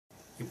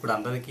ఇప్పుడు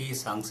అందరికీ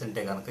సాంగ్స్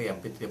అంటే కనుక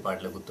MP3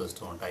 పాటలు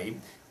గుర్తొస్తూ ఉంటాయి.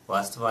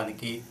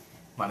 వాస్తవానికి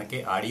మనకి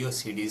ఆడియో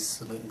సిడీస్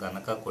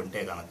గనక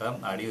కొంటే గనక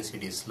audio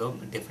సిడీస్లో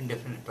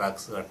different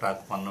tracks,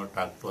 track 1,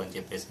 track 2 అని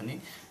చెప్పేసి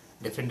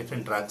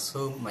డిఫరెంట్ ట్రాక్స్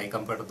మై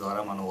కంప్యూటర్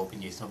ద్వారా మనం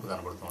ఓపెన్ చేసినప్పుడు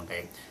కనబడుతూ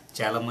ఉంటాయి.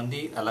 చాలామంది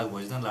అలా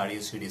ఒరిజినల్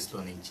ఆడియో సిడీస్లో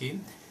నుంచి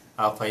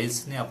ఆ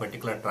ఫైల్స్ని, ఆ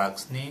పర్టికులర్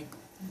ట్రాక్స్ని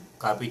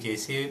కాపీ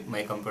చేసి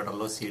మై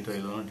కంప్యూటర్లో C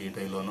డ్రైవ్లోను, D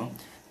డ్రైవ్లోను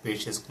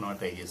పేస్ట్ చేసుకున్న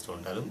ట్రై చేస్తూ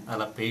ఉంటారు.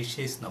 అలా పేస్ట్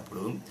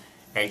చేసినప్పుడు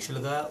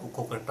యాక్చువల్గా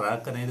ఒక్కొక్క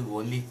ట్రాక్ అనేది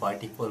ఓన్లీ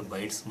 44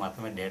 బైట్స్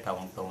మాత్రమే డేటా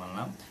ఉండటం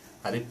వలన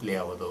అది ప్లే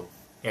అవ్వదు.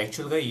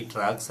 యాక్చువల్గా ఈ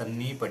ట్రాక్స్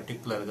అన్నీ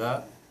పర్టికులర్గా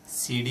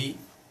CD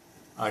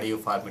ఆడియో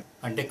ఫార్మేట్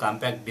అంటే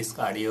కాంపాక్ట్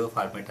డిస్క్ ఆడియో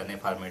ఫార్మేట్ అనే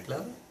ఫార్మేట్లో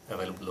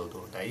అవైలబుల్ అవుతూ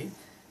ఉంటాయి.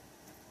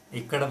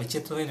 ఇక్కడ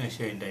విచిత్రమైన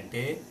విషయం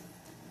ఏంటంటే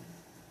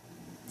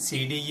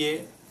CDA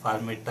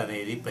ఫార్మేట్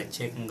అనేది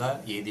ప్రత్యేకంగా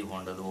ఏది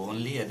ఉండదు.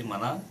 ఓన్లీ అది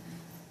మన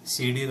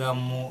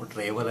CD-ROM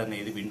డ్రైవర్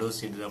అనేది, విండోస్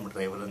CD-ROM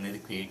డ్రైవర్ అనేది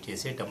క్రియేట్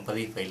చేసే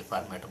టెంపరీ ఫైల్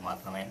ఫార్మాట్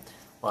మాత్రమే.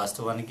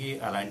 వాస్తవానికి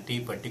అలాంటి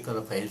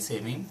పర్టికులర్ ఫైల్స్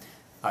ఏమీ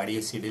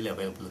ఆడియో సిడీలు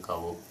అవైలబుల్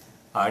కావు.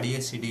 ఆడియో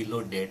సిడీలో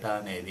డేటా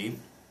అనేది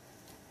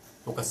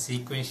ఒక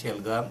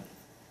సీక్వెన్షియల్గా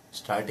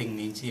స్టార్టింగ్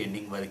నుంచి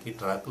ఎండింగ్ వరకు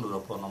ట్రాకుల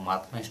రూపంలో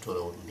మాత్రమే స్టోర్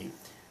అవుతుంది.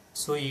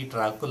 సో ఈ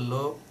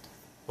ట్రాకుల్లో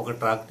ఒక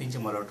ట్రాక్ నుంచి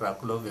మరో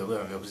ట్రాక్లో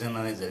విభజన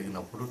అనేది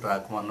జరిగినప్పుడు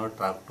ట్రాక్ 1,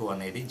 ట్రాక్ 2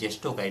 అనేది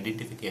జస్ట్ ఒక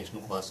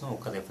ఐడెంటిఫికేషన్ కోసం,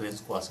 ఒక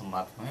రెఫరెన్స్ కోసం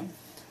మాత్రమే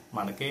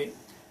మనకి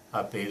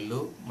ఆ పేర్లు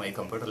మై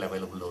కంప్యూటర్లో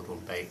అవైలబుల్ అవుతూ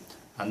ఉంటాయి.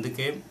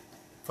 అందుకే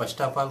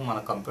ఫస్ట్ ఆఫ్ ఆల్ మన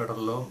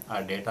కంప్యూటర్లో ఆ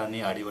డేటాని,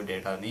 ఆడియో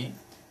డేటాని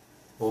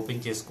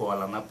ఓపెన్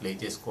చేసుకోవాలన్నా, ప్లే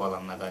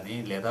చేసుకోవాలన్నా కానీ,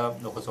 లేదా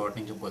ఒక చోట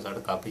నుంచి ఇంకో చోట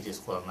కాపీ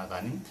చేసుకోవాలన్నా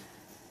కానీ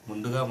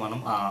ముందుగా మనం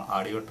ఆ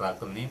ఆడియో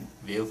ట్రాకుల్ని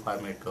వేవ్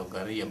ఫార్మేట్లో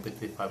కానీ,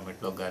 MP3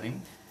 ఫార్మేట్లో కానీ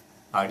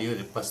ఆడియో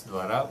రిప్పర్స్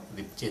ద్వారా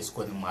రిప్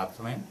చేసుకొని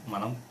మాత్రమే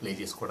మనం ప్లే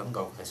చేసుకోవడానికి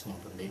అవకాశం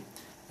ఉంటుంది.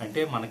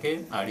 అంటే మనకి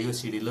ఆడియో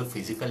సిడీలో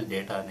ఫిజికల్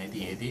డేటా అనేది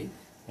ఏది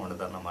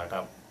ఉండదన్నమాట.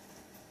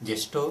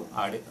 జస్ట్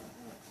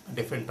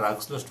డిఫరెంట్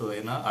ట్రాక్స్లో స్టోర్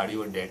అయిన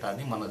ఆడియో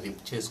డేటాని మనం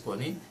రిప్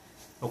చేసుకొని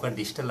ఒక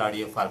డిజిటల్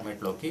ఆడియో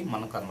ఫార్మేట్లోకి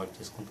మనం కన్వర్ట్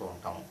చేసుకుంటూ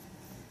ఉంటాము.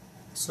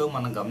 సో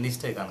మనం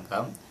గమనిస్తే కనుక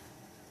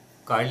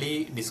ఖాళీ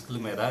డిస్కుల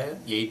మీద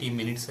 80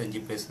 మినిట్స్ అని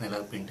చెప్పేసి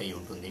ఇలా ప్రింట్ అయ్యి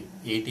ఉంటుంది.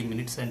 80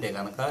 మినిట్స్ అంటే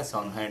కనుక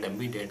 700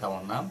 MB డేటా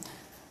ఉన్న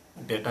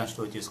డేటాను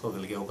స్టోర్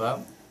చేసుకోగలిగే ఒక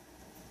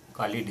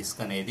ఖాళీ డిస్క్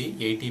అనేది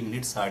 80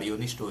 మినిట్స్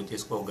ఆడియోని స్టోర్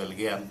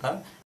చేసుకోగలిగే అంత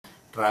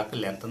ట్రాక్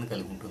లెంత్ని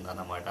కలిగి ఉంటుంది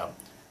అన్నమాట.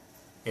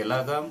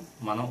 ఎలాగా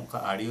మనం ఒక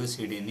ఆడియో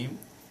సిడీని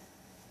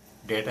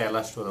డేటా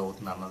ఎలా స్టోర్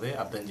అవుతుంది అన్నది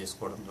అర్థం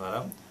చేసుకోవడం ద్వారా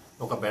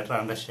ఒక బెటర్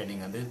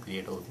అండర్స్టాండింగ్ అనేది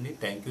క్రియేట్ అవుతుంది.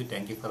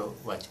 Thank you for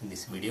watching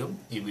this video.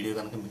 ఈ వీడియో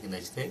కనుక మీకు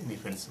నచ్చితే మీ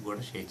ఫ్రెండ్స్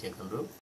కూడా షేర్ చేయగలరు.